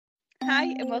Hi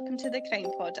and welcome to the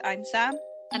Crime Pod. I'm Sam.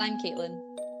 And I'm Caitlin.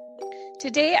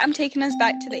 Today I'm taking us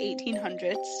back to the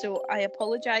 1800s, so I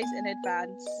apologise in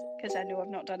advance because I know I've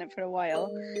not done it for a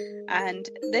while. And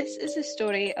this is the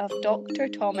story of Dr.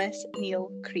 Thomas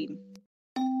Neil Cream.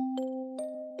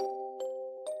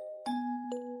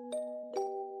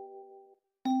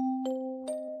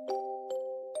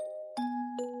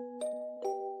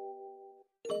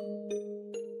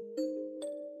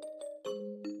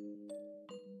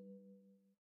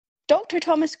 Dr.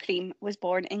 Thomas Cream was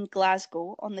born in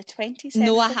Glasgow on the 27th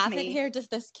No, I of haven't May. heard of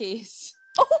this case.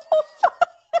 Oh,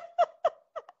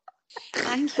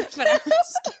 Thank you for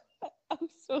asking. I'm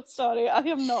so sorry, I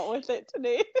am not with it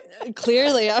today.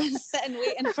 Clearly, I was sitting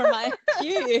waiting for my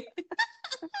cue.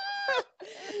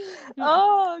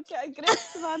 Oh, okay, great,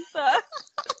 Samantha.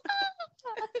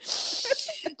 Do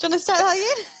you want to start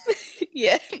that again?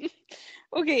 Yeah.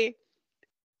 Okay.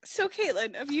 So,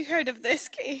 Caitlin, have you heard of this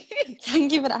case?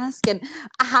 Thank you for asking.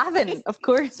 I haven't. Of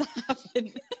course I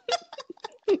haven't.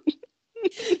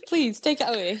 Please, take it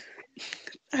away.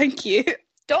 Thank you.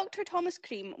 Dr. Thomas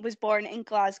Cream was born in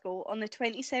Glasgow on the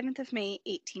 27th of May,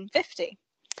 1850.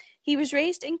 He was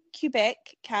raised in Quebec,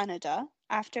 Canada,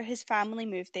 after his family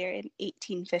moved there in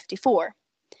 1854.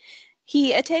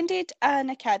 He attended an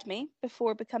academy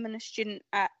before becoming a student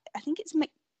at, I think it's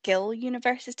McGill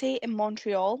University in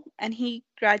Montreal, and he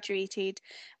graduated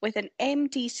with an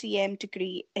MDCM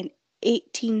degree in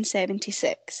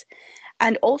 1876.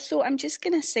 And also, I'm just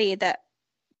going to say that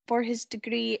for his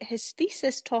degree, his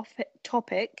thesis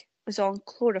topic was on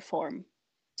chloroform.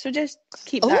 So just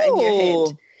keep that in your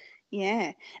head.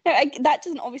 Yeah. Now, that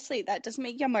doesn't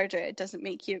make you a murderer. It doesn't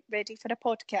make you ready for a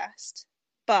podcast.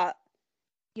 But,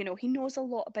 you know, he knows a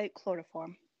lot about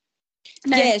chloroform.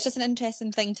 Now, yeah, it's just an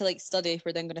interesting thing to study if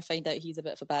we're then going to find out he's a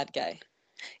bit of a bad guy.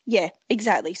 Yeah,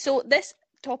 exactly. So this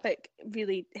topic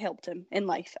really helped him in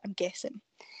life, I'm guessing.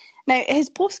 Now, his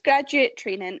postgraduate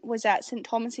training was at St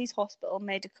Thomas's Hospital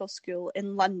Medical School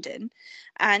in London,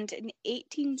 and in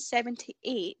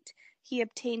 1878 he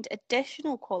obtained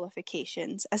additional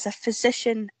qualifications as a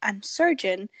physician and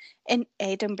surgeon in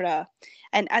Edinburgh.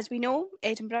 And as we know,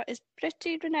 Edinburgh is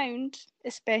pretty renowned,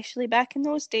 especially back in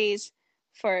those days,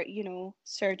 for, you know,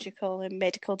 surgical and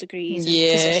medical degrees and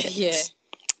physicians. Yeah.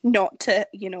 Not to,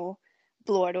 you know,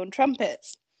 blow our own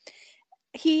trumpets.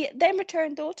 He then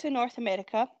returned, though, to North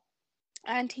America,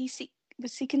 and he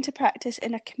was seeking to practice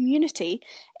in a community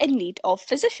in need of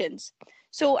physicians.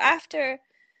 So after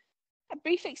a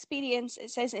brief experience,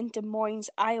 it says, in Des Moines,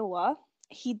 Iowa,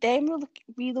 he then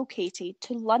relocated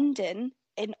to London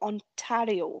in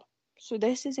Ontario. So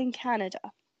this is in Canada.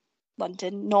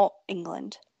 London, not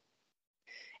England.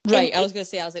 Right, I was going to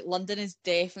say, London is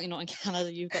definitely not in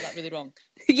Canada. You've got that really wrong.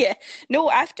 Yeah.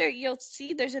 No, after you'll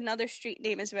see there's another street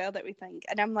name as well that we think.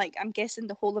 And I'm guessing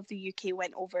the whole of the UK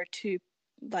went over to,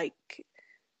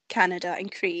 Canada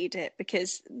and created it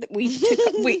because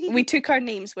we took our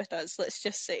names with us, let's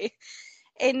just say.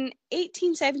 In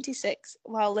 1876,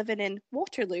 while living in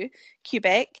Waterloo,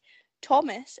 Quebec,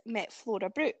 Thomas met Flora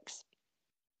Brooks.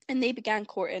 And they began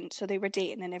courting, so they were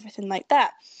dating and everything like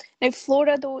that. Now,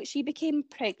 Flora, though, she became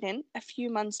pregnant a few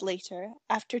months later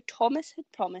after Thomas had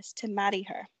promised to marry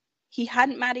her. He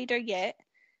hadn't married her yet,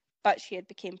 but she had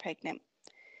become pregnant.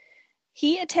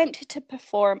 He attempted to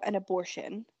perform an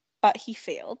abortion, but he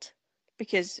failed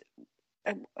because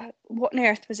what on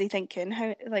earth was he thinking?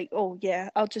 How, oh yeah,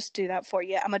 I'll just do that for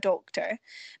you. I'm a doctor.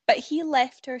 But he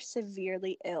left her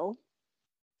severely ill.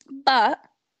 But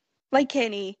like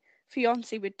any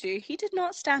fiance would do, he did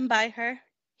not stand by her.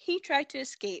 He tried to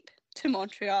escape to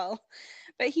Montreal,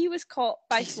 but he was caught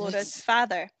by Flora's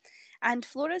father, and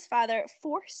Flora's father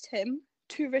forced him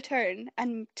to return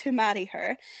and to marry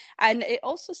her. And it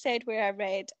also said, where I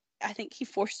read, I think he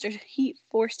forced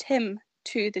him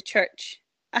to the church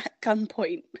at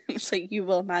gunpoint. It was like, you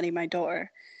will marry my daughter.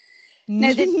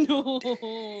 Now, no,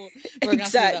 we're gonna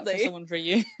have to do that for someone for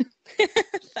you.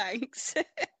 Thanks.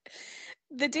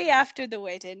 The day after the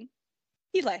wedding,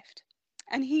 he left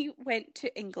and he went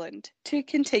to England to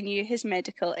continue his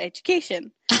medical education.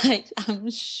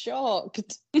 I'm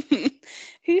shocked.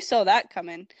 Who saw that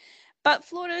coming? But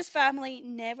Flora's family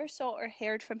never saw or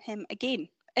heard from him again,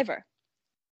 ever.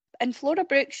 And Flora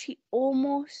Brooks, she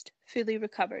almost fully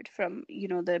recovered from, you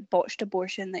know, the botched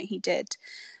abortion that he did.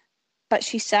 But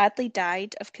she sadly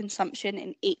died of consumption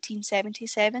in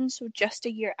 1877, so just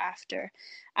a year after.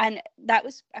 And that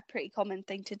was a pretty common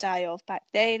thing to die of back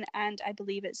then, and I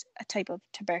believe it's a type of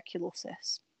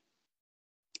tuberculosis.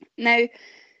 Now,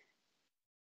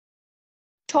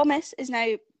 Thomas is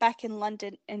now back in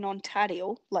London, in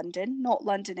Ontario, London, not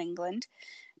London, England.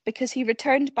 because he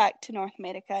returned back to North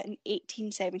America in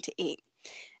 1878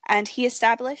 and he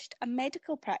established a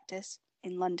medical practice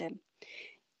in London.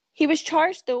 He was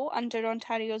charged, though, under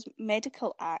Ontario's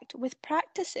Medical Act with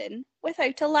practicing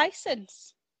without a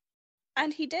licence.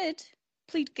 And he did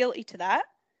plead guilty to that.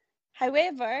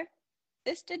 However,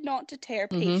 this did not deter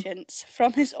patients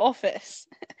from his office.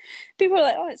 People were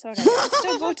like, oh, it's all right. I'll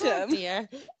still go to him. Dear.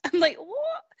 I'm like,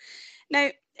 what? Now,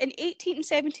 in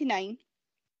 1879,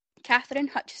 Catherine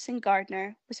Hutchison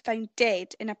Gardner was found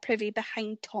dead in a privy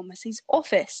behind Thomas's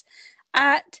office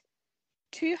at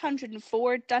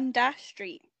 204 Dundas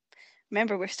Street.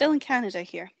 Remember, we're still in Canada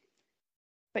here,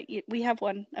 but we have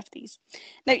one of these.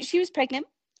 Now, she was pregnant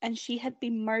and she had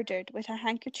been murdered with a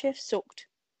handkerchief soaked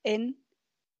in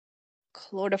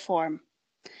chloroform.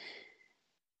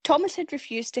 Thomas had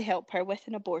refused to help her with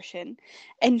an abortion.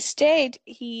 Instead,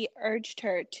 he urged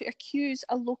her to accuse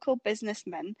a local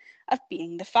businessman of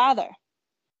being the father,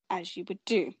 as you would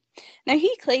do. Now,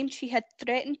 he claimed she had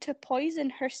threatened to poison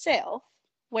herself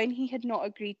when he had not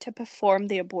agreed to perform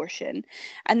the abortion,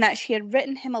 and that she had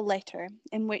written him a letter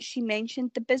in which she mentioned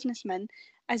the businessman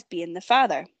as being the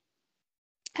father.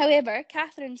 However,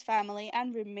 Catherine's family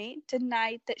and roommate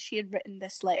denied that she had written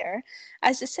this letter,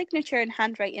 as the signature and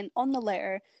handwriting on the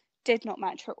letter did not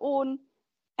match her own,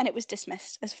 and it was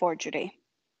dismissed as forgery.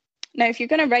 Now, if you're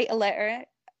going to write a letter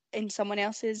in someone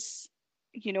else's,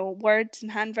 words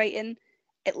and handwriting,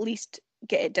 at least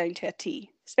get it down to a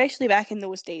T, especially back in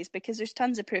those days, because there's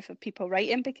tons of proof of people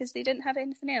writing because they didn't have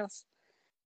anything else.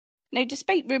 Now,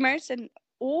 despite rumours and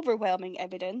overwhelming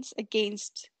evidence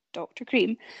against Dr.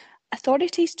 Cream,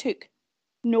 authorities took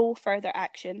no further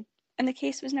action and the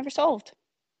case was never solved.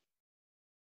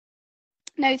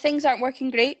 Now, things aren't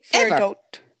working great for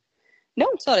Dr. No.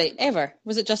 Sorry, ever?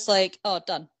 Was it just like, oh,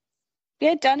 done?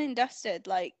 Yeah, done and dusted.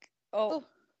 Like,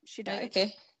 she died. Right,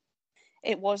 okay.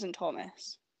 It wasn't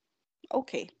Thomas.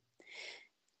 Okay.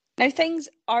 Now, things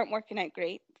aren't working out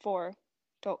great for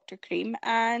Dr. Cream,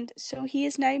 and so he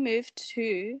is now moved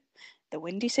to the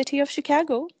windy city of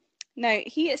Chicago. Now,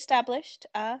 he established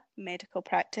a medical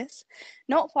practice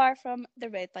not far from the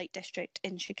red light district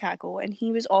in Chicago, and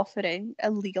he was offering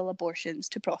illegal abortions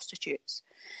to prostitutes.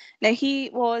 Now, he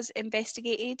was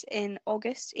investigated in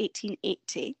August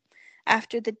 1880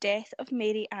 after the death of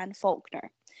Mary Ann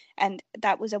Faulkner, and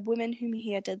that was a woman whom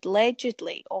he had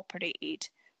allegedly operated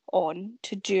on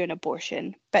to do an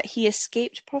abortion, but he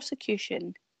escaped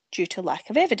prosecution due to lack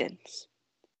of evidence.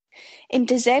 In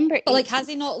December... But, has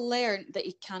he not learned that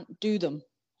he can't do them?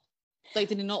 Did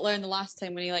he not learn the last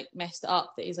time when he, messed it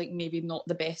up that he's, maybe not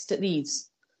the best at these?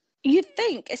 You'd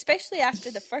think, especially after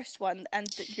the first one and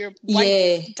your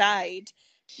wife died,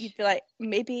 you'd be like,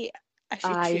 maybe I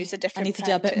should choose a different I need to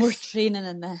practice. do a bit more training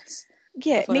in this.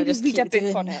 Yeah, maybe read a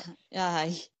book on it.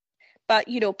 Aye. But,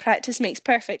 practice makes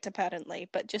perfect, apparently,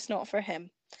 but just not for him.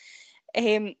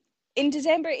 In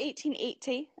December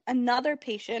 1880, another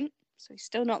patient, so he's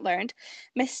still not learned,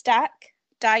 Miss Stack,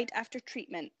 died after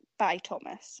treatment by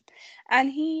Thomas.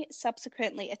 And he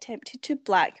subsequently attempted to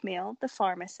blackmail the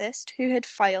pharmacist who had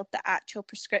filed the actual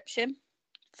prescription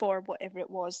for whatever it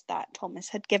was that Thomas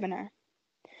had given her.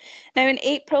 Now, in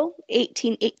April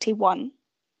 1881,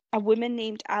 a woman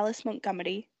named Alice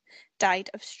Montgomery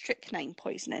died of strychnine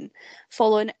poisoning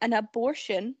following an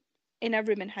abortion in a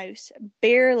rooming house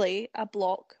barely a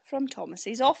block from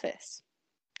Thomas's office.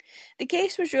 The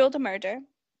case was ruled a murder,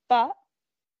 but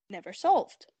never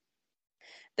solved.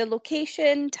 The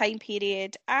location, time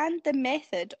period, and the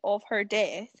method of her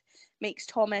death makes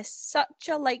Thomas such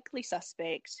a likely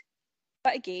suspect,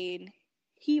 but again,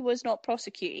 he was not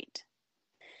prosecuted.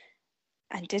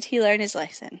 And did he learn his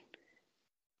lesson?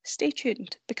 Stay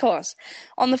tuned, because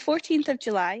on the 14th of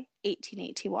July,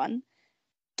 1881,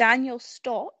 Daniel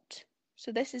Stott,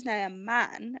 so this is now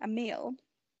a male,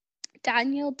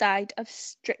 Daniel died of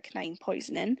strychnine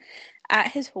poisoning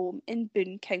at his home in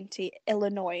Boone County,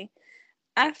 Illinois,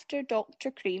 after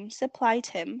Dr. Cream supplied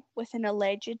him with an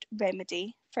alleged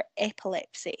remedy for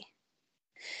epilepsy.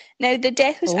 Now, the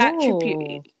death was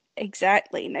attributed...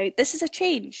 Exactly. Now, this is a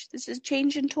change. This is a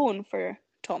change in tone for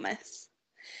Thomas.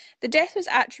 The death was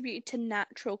attributed to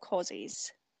natural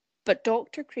causes, but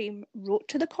Dr. Cream wrote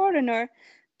to the coroner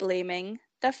blaming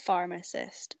the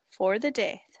pharmacist for the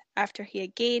death after he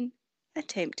again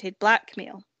attempted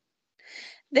blackmail.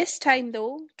 This time,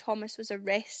 though, Thomas was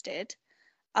arrested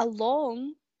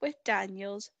along with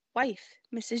Daniel's wife,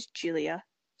 Mrs. Julia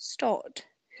Stott,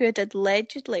 who had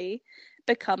allegedly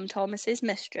become Thomas's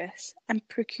mistress and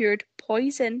procured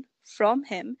poison from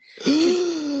him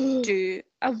to do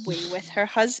away with her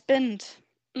husband.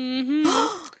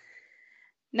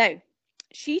 Now,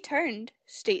 She turned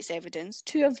state's evidence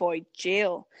to avoid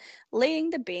jail, laying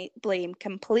the blame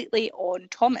completely on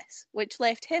Thomas, which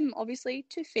left him, obviously,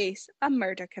 to face a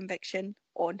murder conviction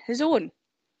on his own.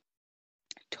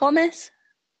 Thomas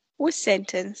was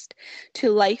sentenced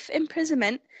to life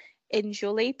imprisonment in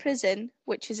Jolie Prison,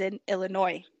 which is in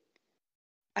Illinois.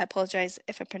 I apologise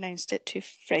if I pronounced it too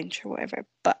French or whatever,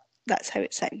 but that's how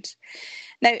it sounds.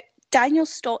 Now, Daniel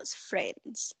Stott's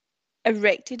friends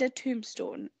erected a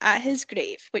tombstone at his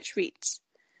grave, which reads,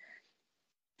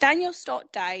 Daniel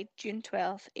Stott died June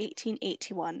 12,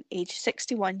 1881, aged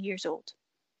 61 years old,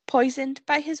 poisoned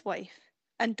by his wife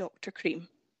and Dr. Cream.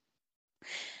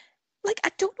 Like,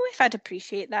 I don't know if I'd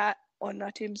appreciate that on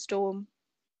a tombstone,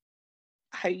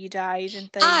 how you died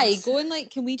and things. Aye, going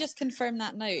like, can we just confirm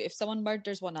that now? If someone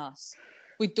murders one of us,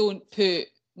 we don't put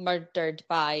murdered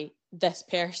by this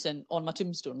person on my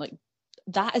tombstone. Like,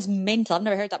 that is mental. I've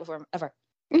never heard that before, ever.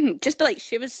 Just be like,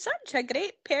 she was such a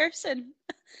great person.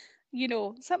 You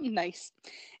know, something nice.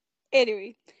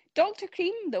 Anyway, Dr.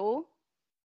 Cream, though,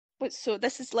 so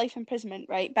this is life imprisonment,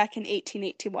 right, back in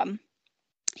 1881.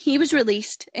 He was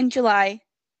released in July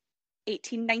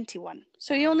 1891,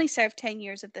 so he only served 10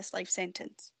 years of this life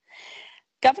sentence.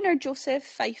 Governor Joseph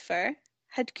Pfeiffer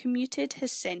had commuted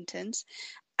his sentence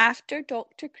after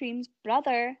Dr. Cream's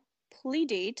brother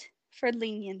pleaded for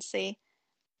leniency,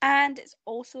 and it's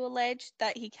also alleged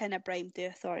that he kind of bribed the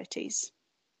authorities.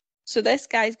 So this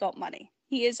guy's got money.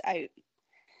 He is out.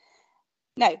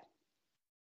 Now,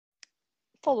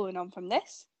 following on from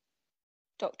this,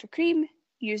 Dr. Cream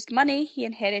used money he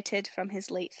inherited from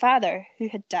his late father, who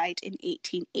had died in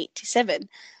 1887,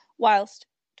 whilst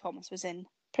Thomas was in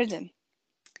prison.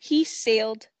 He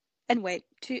sailed and went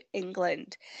to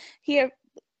England, here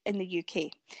in the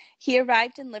UK. He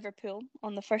arrived in Liverpool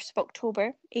on the 1st of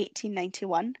October,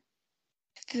 1891,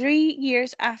 3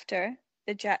 years after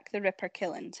the Jack the Ripper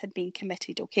killings had been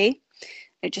committed, okay?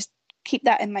 Now just keep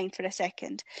that in mind for a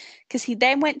second, because he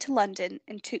then went to London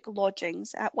and took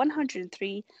lodgings at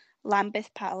 103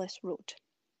 Lambeth Palace Road.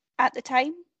 At the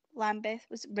time, Lambeth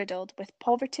was riddled with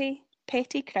poverty,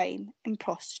 petty crime and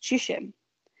prostitution.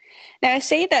 Now I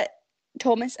say that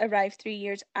Thomas arrived 3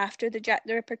 years after the Jack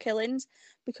the Ripper killings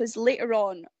because later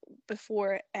on,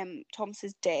 before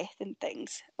Thomas's death and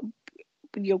things,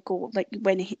 you'll go, like,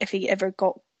 if he ever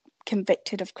got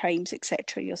convicted of crimes,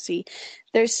 etc., you'll see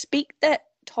there's speak that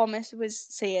Thomas was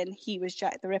saying he was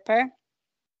Jack the Ripper.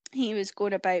 He was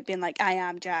going about being like, I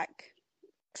am Jack,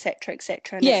 etc.,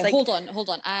 etc. Yeah, it's like, hold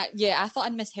on. I thought I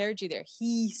misheard you there.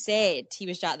 He said he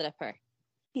was Jack the Ripper.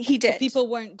 He did. So people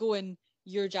weren't going,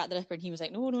 you're Jack the Ripper, and he was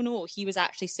like, no. He was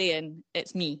actually saying,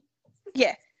 it's me.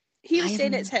 Yeah, he was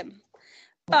saying it's him.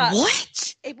 But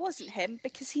what? It wasn't him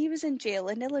because he was in jail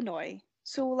in Illinois.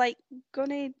 So, like,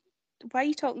 why are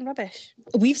you talking rubbish?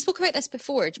 We've spoken about this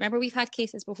before. Do you remember we've had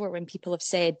cases before when people have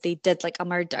said they did like a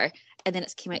murder and then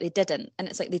it's came out they didn't, and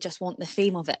it's like they just want the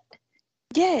fame of it.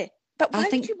 Yeah, but why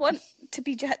would you want to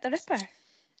be Jack the Ripper?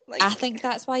 Like, I think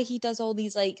that's why he does all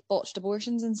these like botched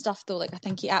abortions and stuff though. Like I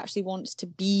think he actually wants to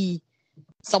be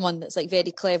someone that's like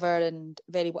very clever and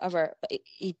very whatever, but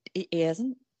he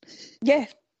isn't. Yeah.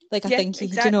 Like I think he,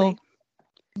 exactly. You know,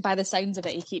 by the sounds of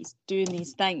it, he keeps doing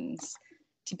these things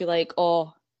to be like,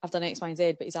 oh, I've done X, Y, and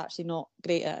Z, but he's actually not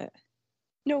great at it.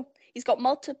 No, he's got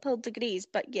multiple degrees,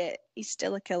 but yet he's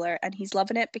still a killer and he's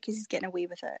loving it because he's getting away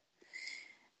with it.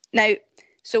 Now,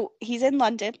 so he's in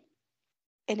London,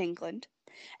 in England,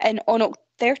 and on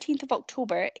 13th of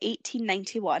October,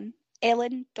 1891,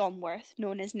 Ellen Donworth,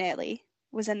 known as Nellie,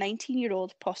 was a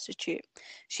 19-year-old prostitute.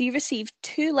 She received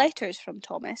 2 letters from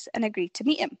Thomas and agreed to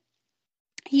meet him.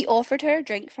 He offered her a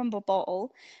drink from a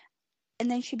bottle, and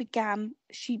then she became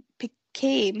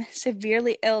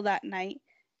severely ill that night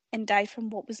and died from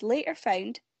what was later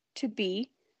found to be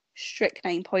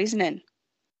strychnine poisoning.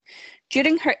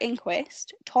 During her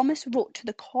inquest, Thomas wrote to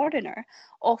the coroner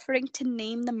offering to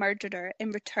name the murderer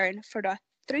in return for a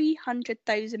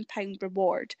 £300,000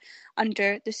 reward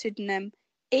under the pseudonym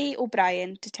A.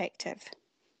 O'Brien Detective.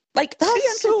 Like,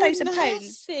 £300,000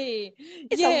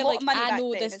 is a lot of money back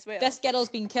then as well. This girl's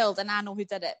been killed and I know who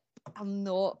did it. I'm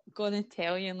not going to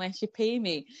tell you unless you pay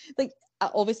me. Like,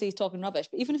 obviously he's talking rubbish,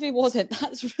 but even if he wasn't,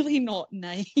 that's really not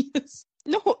nice.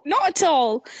 No, not at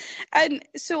all. And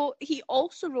so he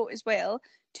also wrote as well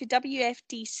to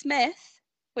W.F.D. Smith,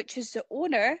 which is the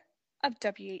owner of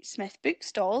W.H. Smith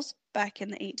Bookstalls back in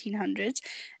the 1800s,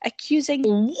 accusing...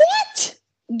 What?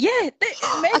 Yeah.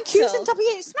 Accusing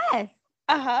W.H. Smith?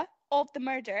 Of the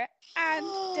murder and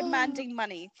demanding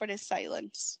money for his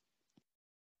silence.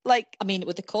 Like, I mean,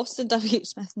 with the cost of W.H.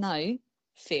 Smith now,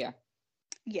 fair.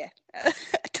 Yeah, I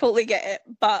totally get it.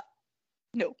 But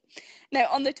No. Now,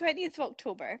 on the 20th of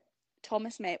October,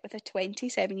 Thomas met with a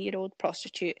 27-year-old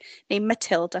prostitute named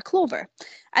Matilda Clover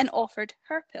and offered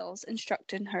her pills,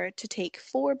 instructing her to take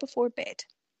 4 before bed.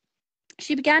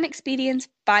 She began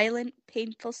experiencing violent,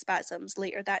 painful spasms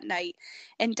later that night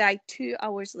and died 2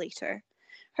 hours later.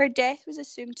 Her death was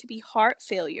assumed to be heart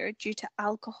failure due to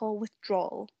alcohol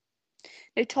withdrawal.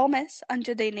 Now, Thomas,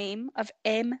 under the name of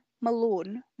M.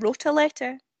 Malone, wrote a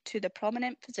letter to the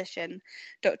prominent physician,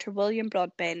 Dr. William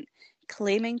Broadbent,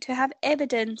 claiming to have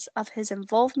evidence of his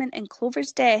involvement in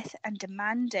Clover's death and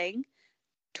demanding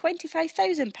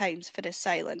 £25,000 for his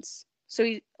silence. So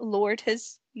he lowered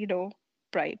his,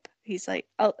 bribe. He's like,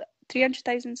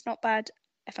 300,000 is not bad.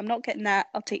 If I'm not getting that,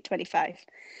 I'll take 25.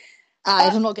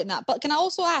 I'm not getting that. But can I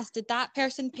also ask, did that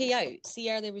person pay out?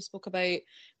 See, earlier we spoke about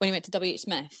when he went to W.H.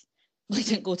 Smith. Well, he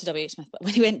didn't go to W.H. Smith, but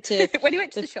when he went to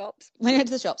the shops. When he went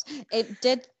to the shops,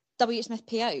 did W.H. Smith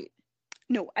pay out?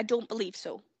 No, I don't believe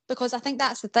so. Because I think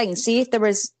that's the thing. See, if there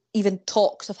was even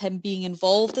talks of him being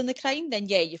involved in the crime, then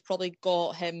yeah, you've probably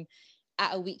got him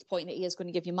at a weak point that he is going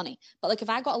to give you money. But like, if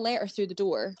I got a letter through the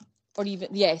door, or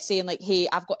even saying like, hey,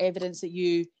 I've got evidence that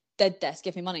you did this,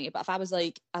 give me money. But if I was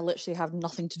like, I literally have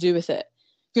nothing to do with it,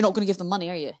 you're not going to give them money,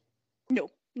 are you?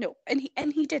 No, and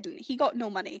he didn't. He got no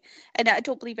money, and I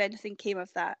don't believe anything came of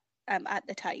that at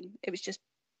the time. It was just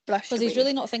brushed away. Because he's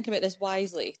really not thinking about this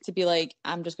wisely, to be like,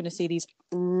 I'm just going to say these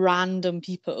random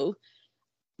people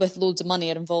with loads of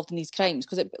money are involved in these crimes.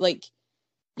 Because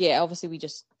obviously we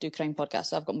just do crime podcasts,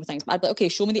 so I've got more things. But I'd be like, okay,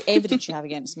 show me the evidence you have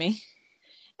against me,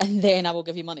 and then I will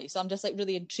give you money. So I'm just like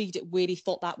really intrigued at where he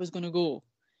thought that was going to go.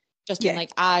 Just being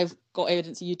like, I've got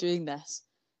evidence of you doing this,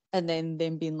 and then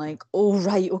them being like, oh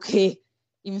right, okay,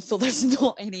 even though there's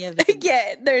not any evidence.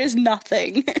 Yeah, there is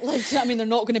nothing. Like, I mean, they're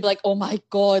not going to be like, oh my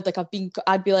god, like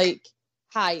I'd be like,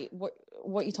 hi, what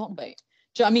are you talking about? Do you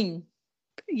know what I mean?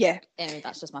 Yeah. Anyway,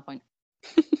 that's just my point.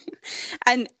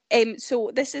 And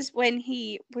so this is when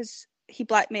he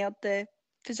blackmailed the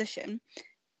physician,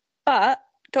 but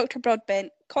Dr.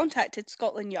 Broadbent contacted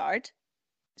Scotland Yard,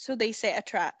 so they set a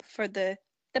trap for the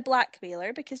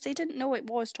blackmailer, because they didn't know it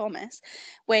was Thomas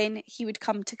when he would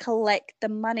come to collect the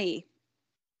money.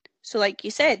 So like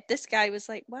you said, this guy was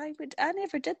like, why would I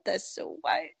never did this? So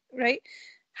why, right?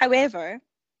 However,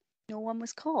 no one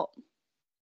was caught.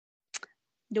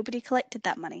 Nobody collected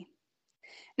that money.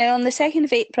 Now, on the 2nd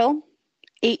of April,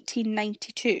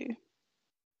 1892,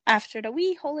 after a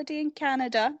wee holiday in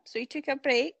Canada, so he took a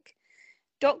break,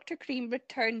 Dr. Cream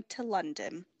returned to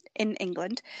London, in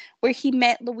England, where he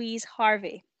met Louise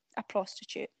Harvey, a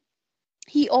prostitute.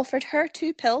 He offered her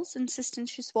 2 pills, insisting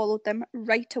she swallowed them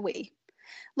right away.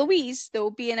 Louise, though,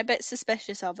 being a bit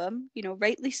suspicious of him,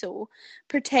 rightly so,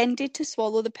 pretended to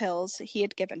swallow the pills he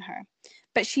had given her.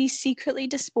 But she secretly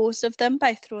disposed of them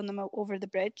by throwing them over the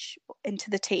bridge into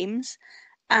the Thames.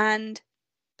 And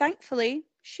thankfully,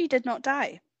 she did not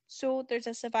die. So there's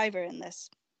a survivor in this.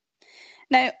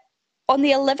 Now, on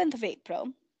the 11th of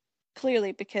April,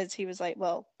 clearly because he was like,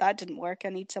 well, that didn't work, I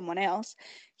need someone else,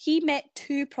 he met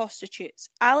 2 prostitutes,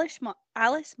 Alice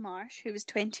Marsh, who was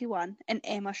 21, and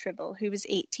Emma Shrivell, who was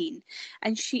 18,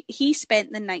 and he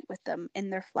spent the night with them in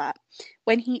their flat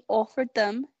when he offered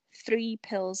them 3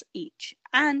 pills each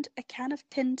and a can of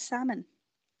tinned salmon,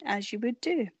 as you would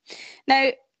do. Now,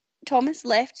 Thomas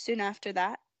left soon after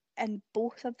that, and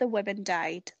both of the women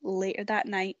died later that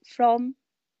night from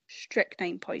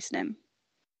strychnine poisoning.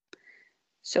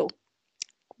 So,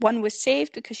 one was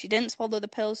saved because she didn't swallow the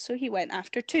pills, so he went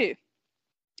after 2.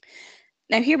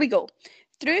 Now, here we go.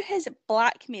 Through his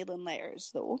blackmailing letters,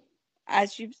 though,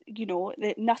 as you know,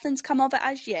 nothing's come of it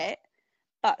as yet,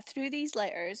 but through these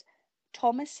letters,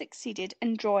 Thomas succeeded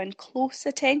in drawing close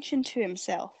attention to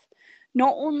himself.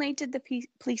 Not only did the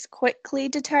police quickly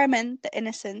determine the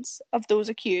innocence of those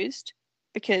accused,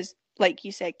 because, like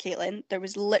you said, Caitlin, there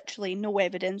was literally no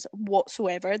evidence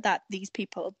whatsoever that these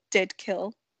people did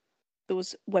kill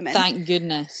those women. Thank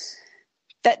goodness.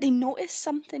 That they noticed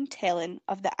something telling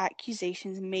of the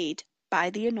accusations made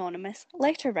by the anonymous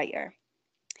letter writer.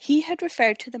 He had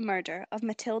referred to the murder of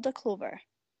Matilda Clover.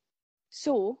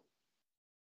 So,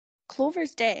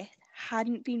 Clover's death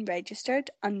hadn't been registered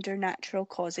under natural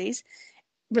causes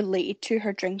related to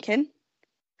her drinking.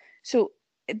 So,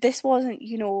 this wasn't,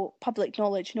 public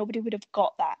knowledge. Nobody would have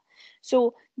got that.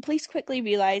 So, the police quickly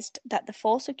realised that the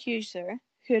false accuser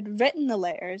who had written the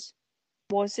letters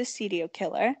was the serial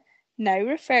killer, now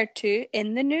referred to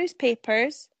in the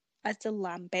newspapers as the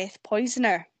Lambeth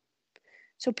poisoner.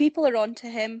 So people are on to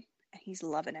him, and he's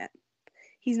loving it.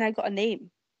 He's now got a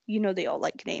name. They all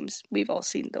like names. We've all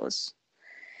seen those.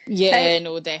 Yeah,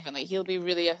 no, definitely. He'll be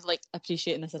really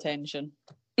appreciating this attention.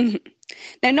 Mhm.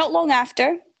 Now, not long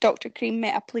after, Dr. Cream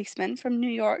met a policeman from New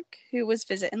York who was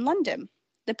visiting London.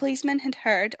 The policeman had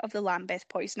heard of the Lambeth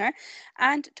poisoner,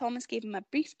 and Thomas gave him a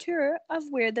brief tour of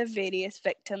where the various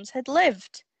victims had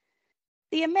lived.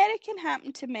 The American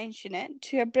happened to mention it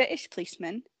to a British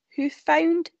policeman who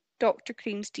found Dr.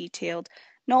 Cream's detailed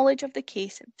knowledge of the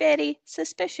case very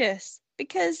suspicious.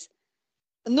 Because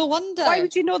No why wonder.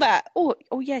 would you know that? Oh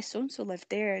yes, so and so lived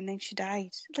there and then she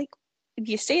died. Like,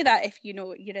 you say that if you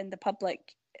know you're in the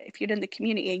public, if you're in the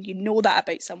community and you know that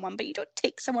about someone, but you don't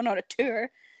take someone on a tour.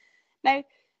 Now,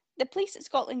 the police at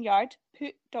Scotland Yard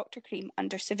put Dr. Cream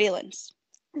under surveillance,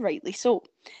 rightly so,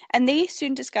 and they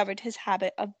soon discovered his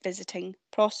habit of visiting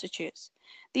prostitutes.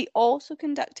 They also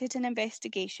conducted an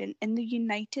investigation in the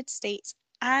United States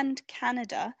and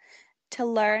Canada to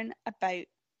learn about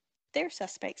their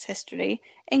suspect's history,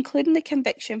 including the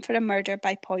conviction for a murder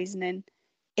by poisoning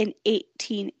in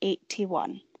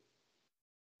 1881.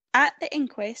 At the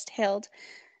inquest held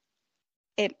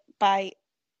by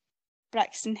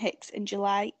Braxton Hicks in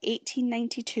July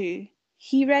 1892,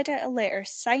 he read out a letter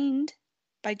signed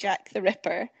by Jack the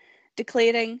Ripper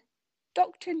declaring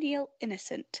Dr. Neil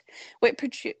innocent.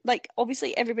 Which,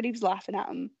 obviously everybody was laughing at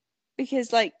him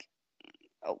because,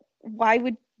 why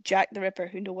would Jack the Ripper,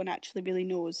 who no one actually really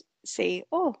knows, say,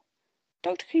 oh,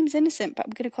 Dr. Cream's innocent, but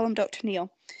I'm going to call him Dr.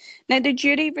 Neil. Now, the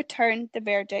jury returned the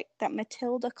verdict that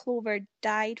Matilda Clover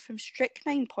died from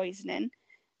strychnine poisoning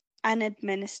and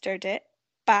administered it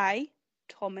by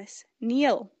Thomas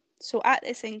Neil. So at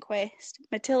this inquest,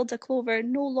 Matilda Clover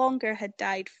no longer had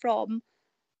died from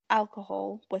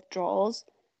alcohol withdrawals.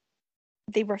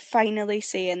 They were finally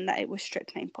saying that it was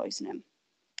strychnine poisoning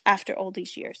after all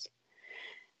these years.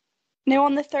 Now,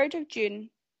 on the 3rd of June,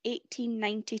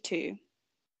 1892,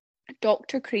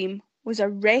 Dr. Cream was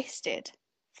arrested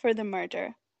for the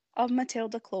murder of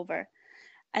Matilda Clover,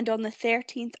 and on the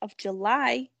 13th of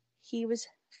July, he was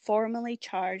formally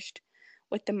charged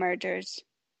with the murders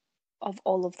of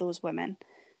all of those women.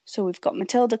 So we've got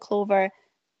Matilda Clover,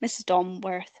 Mrs.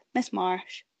 Domworth, Miss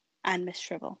Marsh, and Miss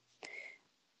Shrivel.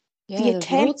 Yeah,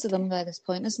 there's loads of them by this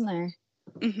point, isn't there?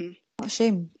 Mm-hmm. What a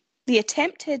shame. The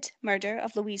attempted murder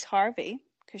of Louise Harvey,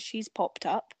 because she's popped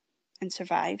up and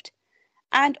survived,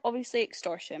 and obviously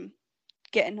extortion,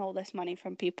 getting all this money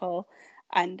from people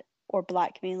or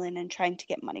blackmailing and trying to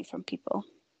get money from people.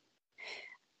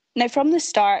 Now, from the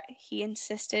start, he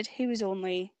insisted he was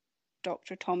only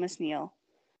Dr. Thomas Neil,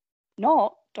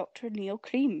 not Dr. Neil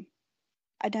Cream.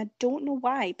 And I don't know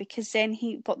why, because then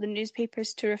he got the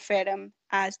newspapers to refer him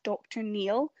as Dr.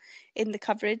 Neil in the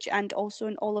coverage and also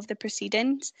in all of the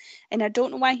proceedings. And I don't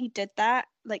know why he did that.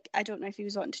 I don't know if he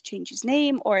was wanting to change his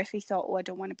name or if he thought, I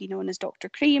don't want to be known as Dr.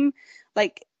 Cream.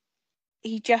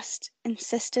 He just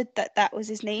insisted that that was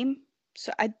his name.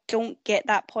 So I don't get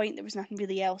that point. There was nothing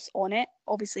really else on it.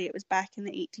 Obviously, it was back in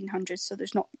the 1800s, so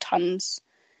there's not tons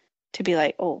to be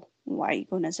like, oh, why are you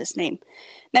going as this name?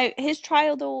 Now, his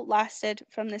trial, though, lasted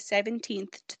from the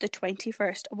 17th to the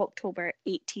 21st of October,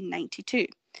 1892.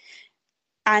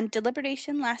 And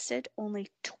deliberation lasted only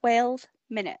 12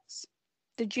 minutes.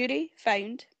 The jury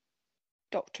found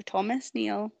Dr. Thomas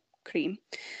Neil Cream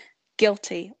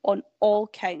guilty on all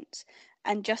counts,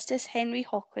 and Justice Henry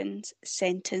Hawkins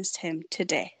sentenced him to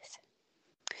death.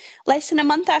 Less than a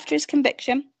month after his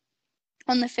conviction,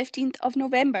 on the 15th of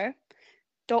November,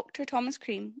 Dr. Thomas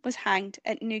Cream was hanged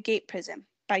at Newgate Prison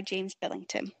by James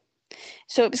Billington.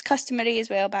 So it was customary as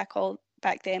well back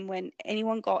then when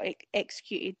anyone got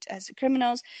executed as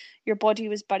criminals, your body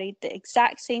was buried the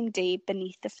exact same day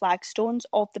beneath the flagstones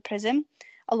of the prison,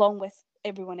 along with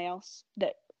everyone else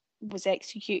that was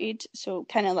executed. So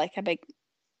kind of like a big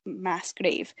mass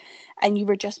grave. And you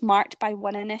were just marked by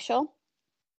one initial.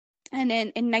 And then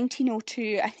in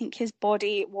 1902, I think his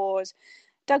body was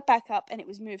dug back up and it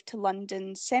was moved to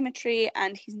London Cemetery,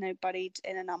 and he's now buried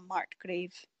in an unmarked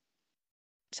grave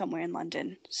somewhere in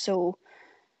London. So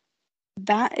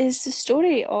that is the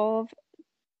story of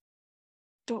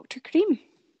Dr. Cream,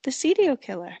 the serial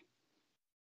killer.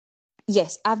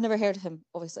 Yes, I've never heard of him,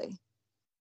 obviously,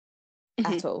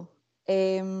 at all.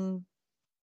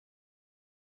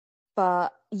 But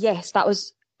yes, that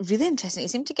was really interesting. He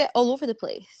seemed to get all over the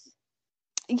place.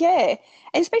 Yeah,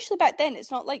 and especially back then,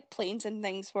 it's not like planes and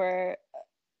things were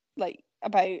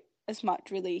about as much,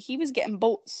 really. He was getting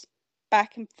boats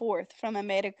back and forth from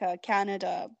America,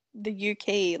 Canada, the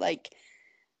UK.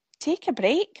 Take a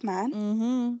break, man.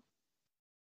 Mm-hmm.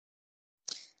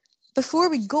 Before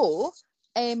we go,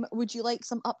 would you like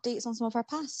some updates on some of our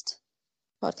past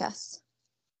podcasts?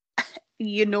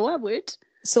 You know I would.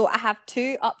 So I have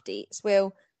two updates.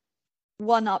 Well,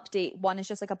 one update. One is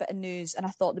just like a bit of news, and I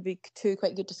thought there'd be two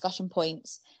quite good discussion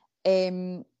points.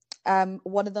 One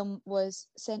of them was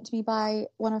sent to me by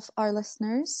one of our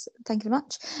listeners. Thank you very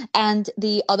much. And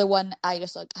the other one, I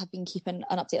just have been keeping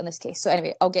an update on this case. So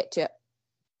anyway, I'll get to it.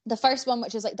 The first one,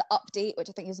 which is like the update, which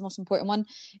I think is the most important one,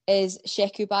 is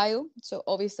Sheku Bio. So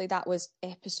obviously that was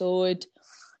episode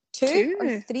 2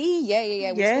 or 3.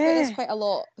 Yeah. We spoke about this quite a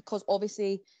lot because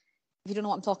obviously, if you don't know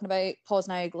what I'm talking about, pause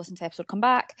now, go listen to the episode, come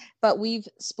back. But we've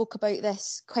spoke about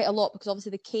this quite a lot because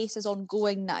obviously the case is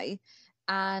ongoing now,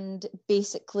 and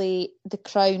basically the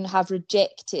Crown have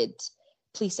rejected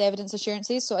police evidence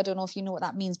assurances. So I don't know if you know what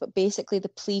that means, but basically the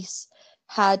police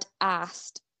had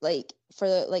asked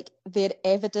for their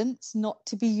evidence not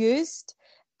to be used,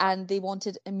 and they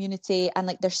wanted immunity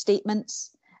and their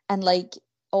statements and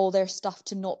all their stuff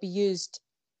to not be used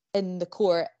in the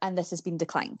court, and this has been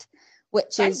declined,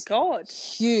 which is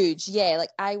huge. Yeah,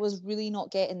 I was really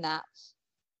not getting that.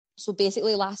 So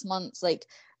basically last month,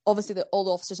 obviously all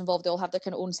the officers involved, they all have their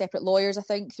kind of own separate lawyers, I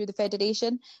think, through the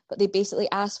Federation, but they basically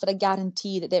asked for a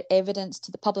guarantee that their evidence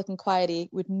to the public inquiry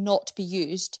would not be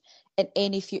used in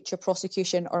any future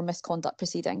prosecution or misconduct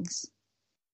proceedings.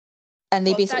 And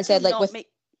they basically said no, on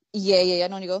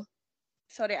you go.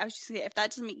 Sorry, I was just saying, if that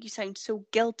doesn't make you sound so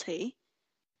guilty,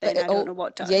 then I don't know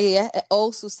what does. Yeah. It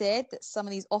also said that some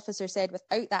of these officers said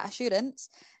without that assurance,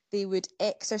 they would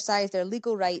exercise their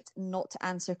legal right not to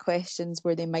answer questions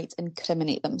where they might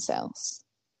incriminate themselves.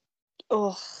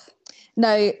 Oh.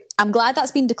 Now, I'm glad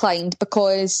that's been declined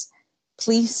because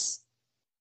police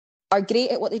are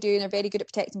great at what they do and they're very good at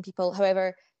protecting people.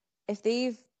 However, if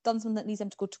they've done something that needs them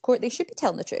to go to court, they should be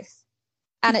telling the truth.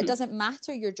 And it doesn't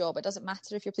matter your job. It doesn't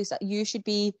matter if you're police. You should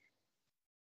be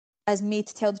as made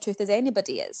to tell the truth as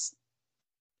anybody is.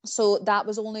 So that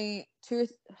was only 2 or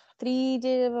 3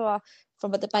 days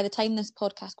by the time this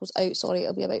podcast goes out. Sorry,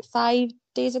 it'll be about 5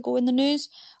 days ago in the news.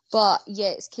 But yeah,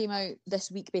 it's came out this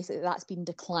week. Basically, that's been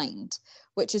declined,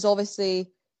 which is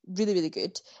obviously really, really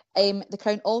good. The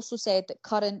Crown also said that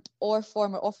current or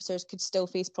former officers could still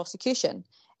face prosecution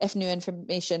if new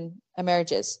information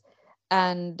emerges.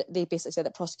 And they basically said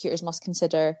that prosecutors must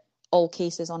consider all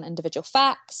cases on individual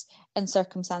facts and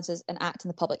circumstances and act in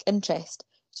the public interest.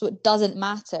 So it doesn't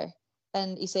matter.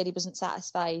 And he said he wasn't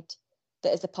satisfied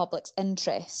that it's the public's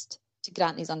interest to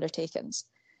grant these undertakings,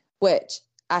 which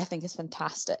I think is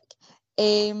fantastic.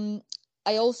 I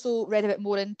also read a bit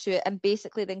more into it, and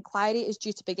basically the inquiry is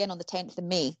due to begin on the 10th of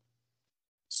May.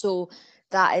 So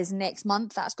that is next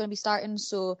month that's going to be starting.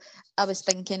 So I was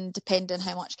thinking, depending on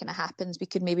how much kind of happens, we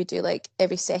could maybe do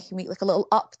every second week, a little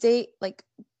update.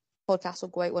 Podcast will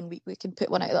go out one week, we can put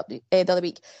one out the other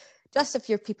week. Just if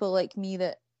you're people like me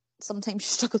that sometimes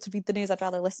struggle to read the news, I'd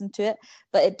rather listen to it.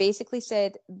 But it basically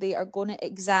said they are going to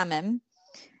examine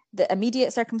the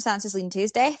immediate circumstances leading to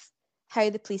his death, how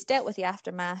the police dealt with the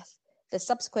aftermath, the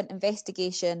subsequent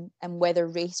investigation, and whether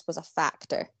race was a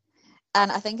factor. And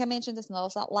I think I mentioned this in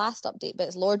that last update, but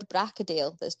it's Lord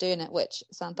Brackadale that's doing it, which,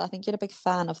 Samantha, I think you're a big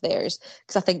fan of theirs,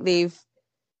 because I think they've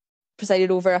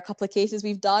presided over a couple of cases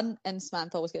we've done, and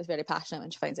Samantha always gets very passionate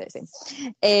when she finds out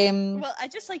his name. Well, I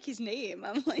just like his name.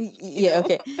 I'm like,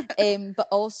 okay. But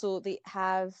also they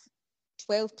have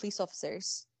 12 police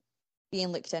officers being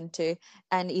looked into,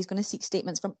 and he's going to seek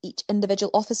statements from each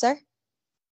individual officer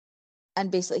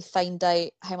and basically find out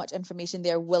how much information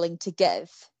they're willing to give.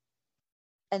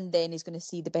 And then he's going to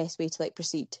see the best way to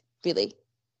proceed, really.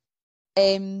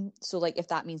 So if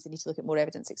that means they need to look at more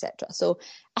evidence, etc. So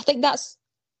I think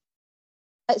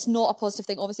it's not a positive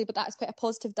thing, obviously, but that's quite a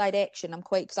positive direction.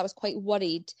 Because I was quite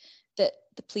worried that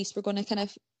the police were going to kind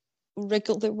of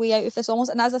wriggle their way out of this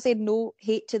almost. And as I said, no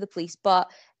hate to the police,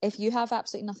 but if you have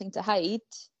absolutely nothing to hide,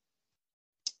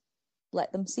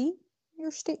 let them see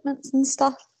your statements and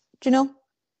stuff. Do you know?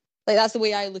 That's the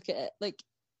way I look at it.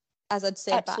 As I'd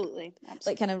said absolutely.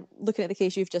 Kind of looking at the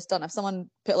case you've just done, if someone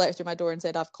put a letter through my door and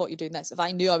said, I've caught you doing this, if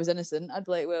I knew I was innocent, I'd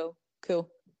be like, well, cool.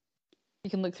 You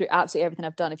can look through absolutely everything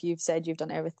I've done if you've said you've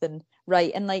done everything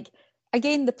right. And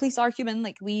again, the police are human.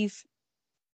 We've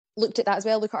looked at that as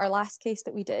well. Look at our last case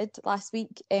that we did last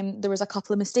week. There was a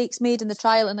couple of mistakes made in the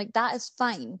trial, and that is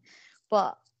fine.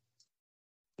 But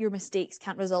your mistakes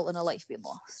can't result in a life being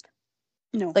lost.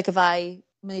 No. If I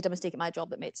made a mistake at my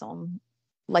job that made someone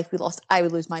life be lost, I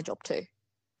would lose my job too.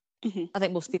 Mm-hmm. I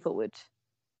think most people would.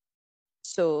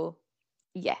 So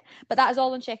yeah, but that is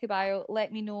all on Checker Bio.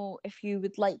 Let me know if you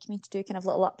would like me to do kind of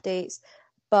little updates.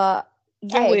 But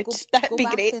yeah, I would. That'd go be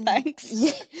back great. And, thanks.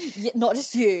 Yeah, not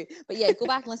just you, but yeah, go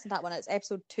back and listen to that one. It's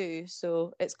episode 2,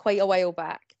 so it's quite a while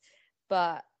back.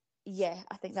 But yeah,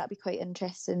 I think that'd be quite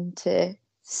interesting to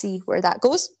see where that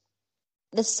goes.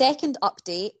 The second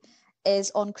update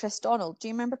is on Chris Donald. Do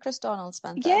you remember Chris Donald,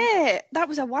 Samantha? Yeah, that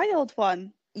was a wild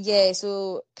one. Yeah,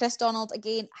 so Chris Donald,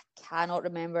 again, I cannot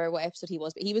remember what episode he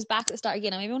was, but he was back at the start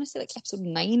again. I maybe want to say like episode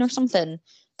 9 or something.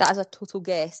 That is a total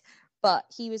guess. But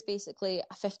he was basically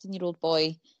a 15-year-old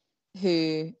boy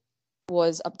who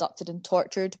was abducted and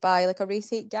tortured by like a race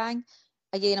hate gang.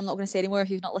 Again, I'm not going to say anymore if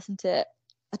you've not listened to it.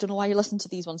 I don't know why you're listening to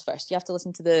these ones first. You have to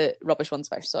listen to the rubbish ones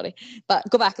first, sorry. But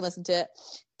go back and listen to it.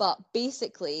 But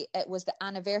basically, it was the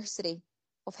anniversary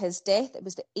of his death. It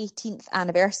was the 18th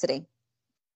anniversary,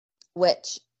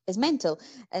 which is mental.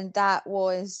 And that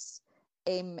was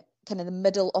kind of the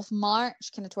middle of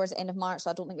March, kind of towards the end of March. So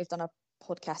I don't think we've done a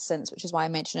podcast since, which is why I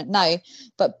mention it now.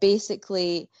 But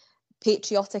basically,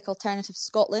 Patriotic Alternative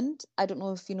Scotland, I don't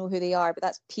know if you know who they are, but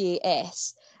that's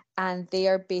PAS. And they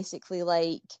are basically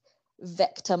like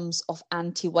victims of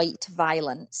anti-white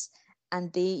violence.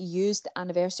 And they used the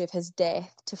anniversary of his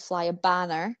death to fly a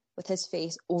banner with his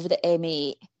face over the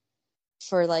M8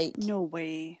 for like... No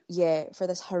way. Yeah, for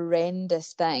this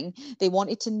horrendous thing. They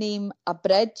wanted to name a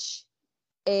bridge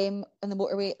in the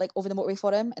motorway, like over the motorway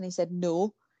for him, and he said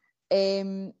no.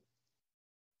 And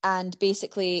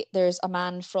basically there's a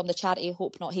man from the charity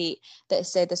Hope Not Hate that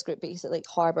has said this group basically like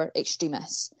harbour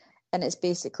extremists, and it's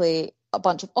basically a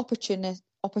bunch of opportunistic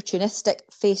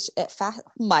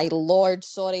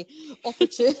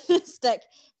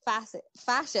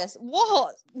fascists.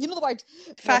 What? You know the word?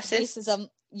 Fascist. Racism.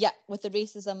 Yeah, with the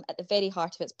racism at the very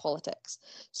heart of its politics.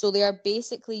 So they are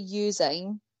basically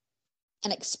using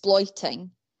and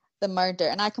exploiting the murder.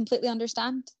 And I completely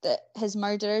understand that his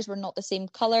murderers were not the same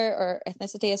colour or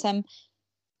ethnicity as him,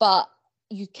 but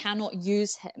you cannot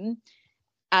use him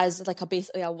as like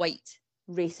basically a white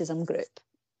racism group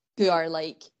who are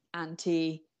like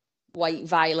anti-white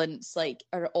violence, like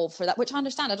are all for that, which I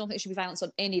understand. I don't think there should be violence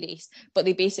on any race, but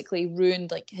they basically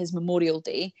ruined like his Memorial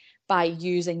Day by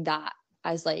using that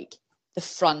as like the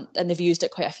front, and they've used it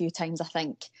quite a few times, I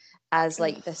think, as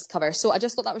like this cover. So I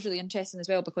just thought that was really interesting as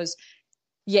well, because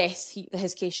yes,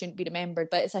 his case shouldn't be remembered,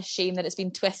 but it's a shame that it's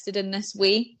been twisted in this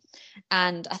way.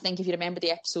 And I think if you remember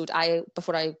the episode,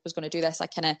 before I was going to do this, I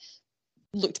kind of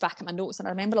looked back at my notes and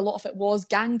I remember a lot of it was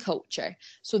gang culture.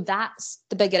 So that's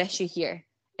the bigger issue here,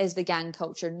 is the gang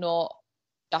culture, not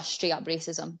just straight up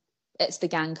racism. It's the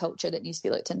gang culture that needs to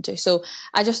be looked into. So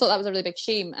I just thought that was a really big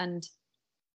shame, and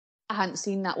I hadn't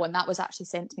seen that one. That was actually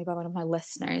sent to me by one of my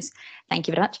listeners. Thank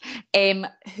you very much.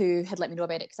 Who had let me know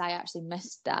about it, because I actually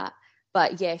missed that.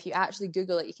 But yeah, if you actually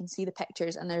Google it, you can see the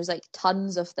pictures, and there's like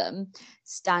tons of them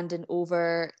standing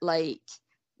over like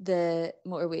the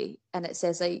motorway, and it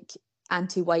says like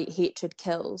anti-white hatred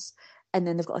kills, and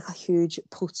then they've got like a huge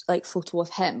photo of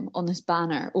him on this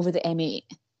banner over the M8,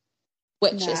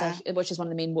 which is one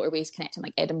of the main motorways connecting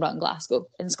like Edinburgh and Glasgow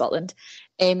in Scotland.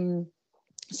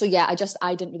 So yeah,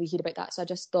 I didn't really hear about that, so I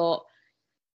just thought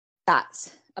that's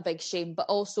a big shame. But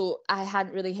also, I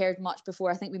hadn't really heard much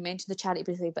before. I think we mentioned the charity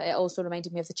briefly, but it also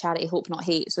reminded me of the charity Hope Not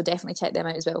Hate, so definitely check them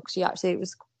out as well, because it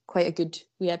was quite a good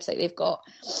website they've got.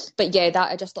 But yeah,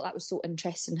 I just thought that was so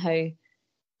interesting, how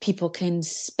people can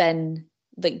spin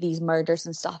like these murders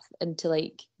and stuff into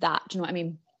like that. Do you know what I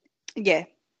mean? Yeah,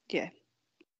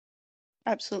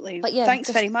 absolutely. But yeah, thanks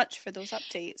very much for those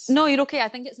updates. No, you're okay. I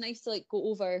think it's nice to like go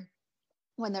over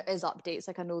when there is updates.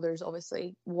 Like I know there's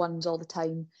obviously ones all the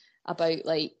time about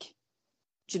like,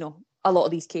 you know, a lot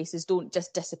of these cases don't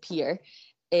just disappear,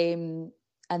 and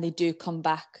they do come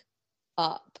back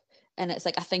up. And it's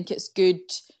like, I think it's good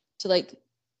to like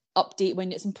update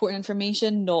when it's important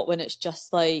information, not when it's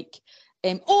just like,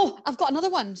 I've got another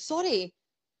one. Sorry.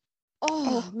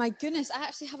 Oh my goodness. I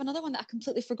actually have another one that I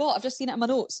completely forgot. I've just seen it in my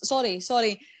notes. Sorry.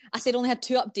 I said I only had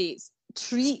 2 updates.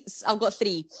 Treats. I've got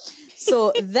 3.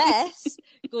 So this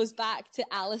goes back to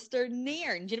Alistair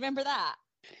Nairn. Do you remember that?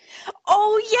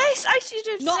 Oh yes, I should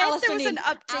have Not said Alistair there was Nairn, an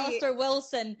update. Alistair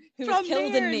Wilson, who was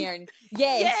killed in Nairn.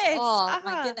 Yes.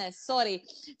 My goodness, sorry.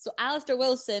 So Alistair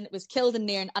Wilson was killed in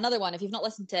Nairn. Another one, if you've not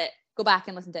listened to it, go back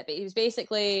and listen to it. But he was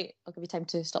basically, I'll give you time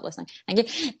to stop listening. Thank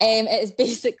you. It is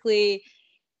basically,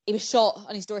 he was shot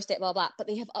on his doorstep, blah, blah, but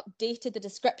they have updated the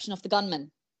description of the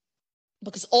gunman.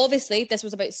 Because obviously this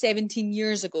was about 17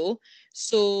 years ago.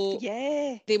 So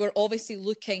yeah, they were obviously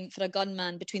looking for a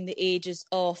gunman between the ages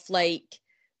of like,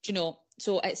 you know,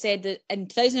 so it said that in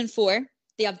 2004,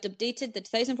 they have updated the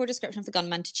 2004 description of the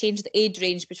gunman to change the age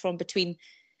range between,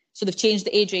 so they've changed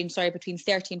the age range, between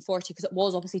 30 and 40, because it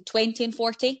was obviously 20 and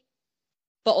 40.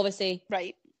 But obviously,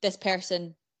 right, this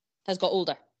person has got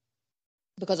older,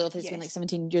 because obviously he's been like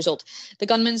 17 years old. The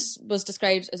gunman was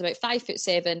described as about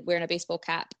 5'7", wearing a baseball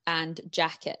cap and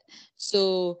jacket.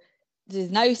 So they've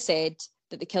now said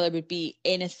that the killer would be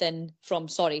anything from,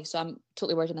 sorry, so I'm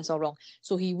totally wording this all wrong.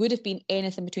 So he would have been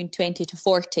anything between 20 to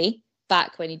 40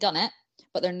 back when he done it,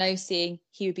 but they're now saying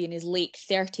he would be in his late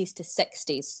 30s to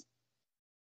 60s.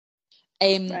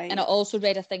 Right. And I also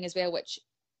read a thing as well, which,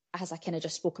 as I kind of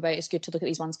just spoke about, it's good to look at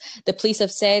these ones. The police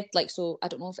have said, like, so I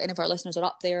don't know if any of our listeners are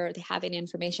up there, or they have any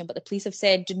information, but the police have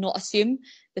said, do not assume.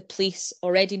 The police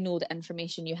already know the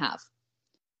information you have.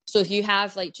 So if you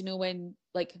have, like, do you know when,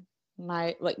 like,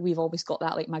 we've always got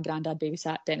that, like, my granddad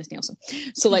babysat Dennis Nielsen.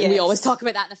 So, like, we always talk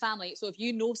about that in the family. So if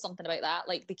you know something about that,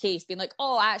 like the case, being like,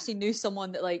 oh, I actually knew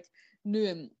someone that, like, knew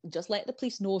him, just let the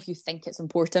police know if you think it's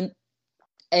important.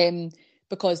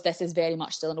 Because this is very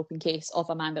much still an open case of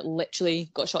a man that literally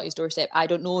got shot at his doorstep. I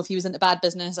don't know if he was into bad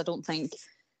business. I don't think,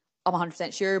 I'm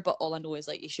 100% sure, but all I know is,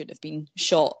 like, he should have been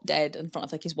shot dead in front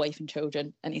of, like, his wife and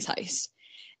children in his house.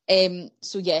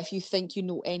 So yeah, if you think you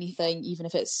know anything, even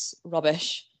if it's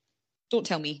rubbish, don't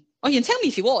tell me. Oh, you can tell me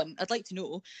if you want. I'd like to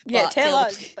know. Yeah, tell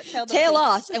us. But tell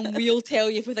us, and we'll tell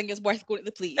you if we think it's worth going to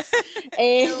the police.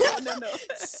 No.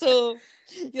 So,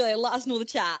 yeah, let us know the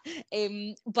chat.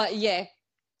 But yeah,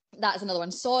 that's another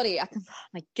one. Sorry,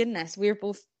 my goodness, we're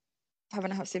both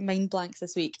having mind blanks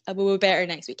this week. We'll be better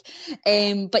next week.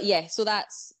 But yeah, so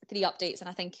that's 3 updates, and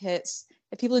I think it's,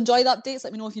 if people enjoy the updates,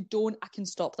 let me know. If you don't, I can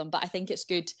stop them. But I think it's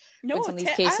good when some of these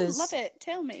cases. I love it.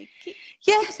 Tell me.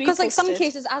 Yeah, because, like, some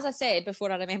cases, as I said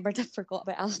before, I remembered, I forgot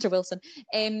about Alistair Wilson.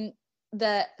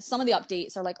 Some of the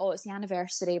updates are like, oh, it's the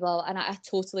anniversary, blah, and I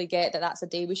totally get that that's a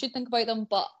day we should think about them,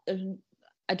 but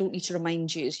I don't need to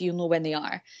remind you, so you'll know when they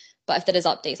are. But if there is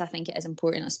updates, I think it is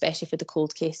important, especially for the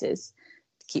cold cases,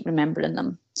 to keep remembering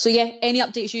them. So yeah, any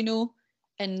updates you know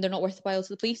and they're not worthwhile to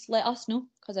the police, let us know,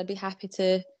 because I'd be happy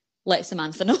to let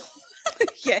Samantha know.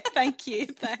 Yeah, thank you.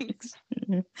 Thanks.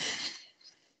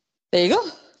 There you go.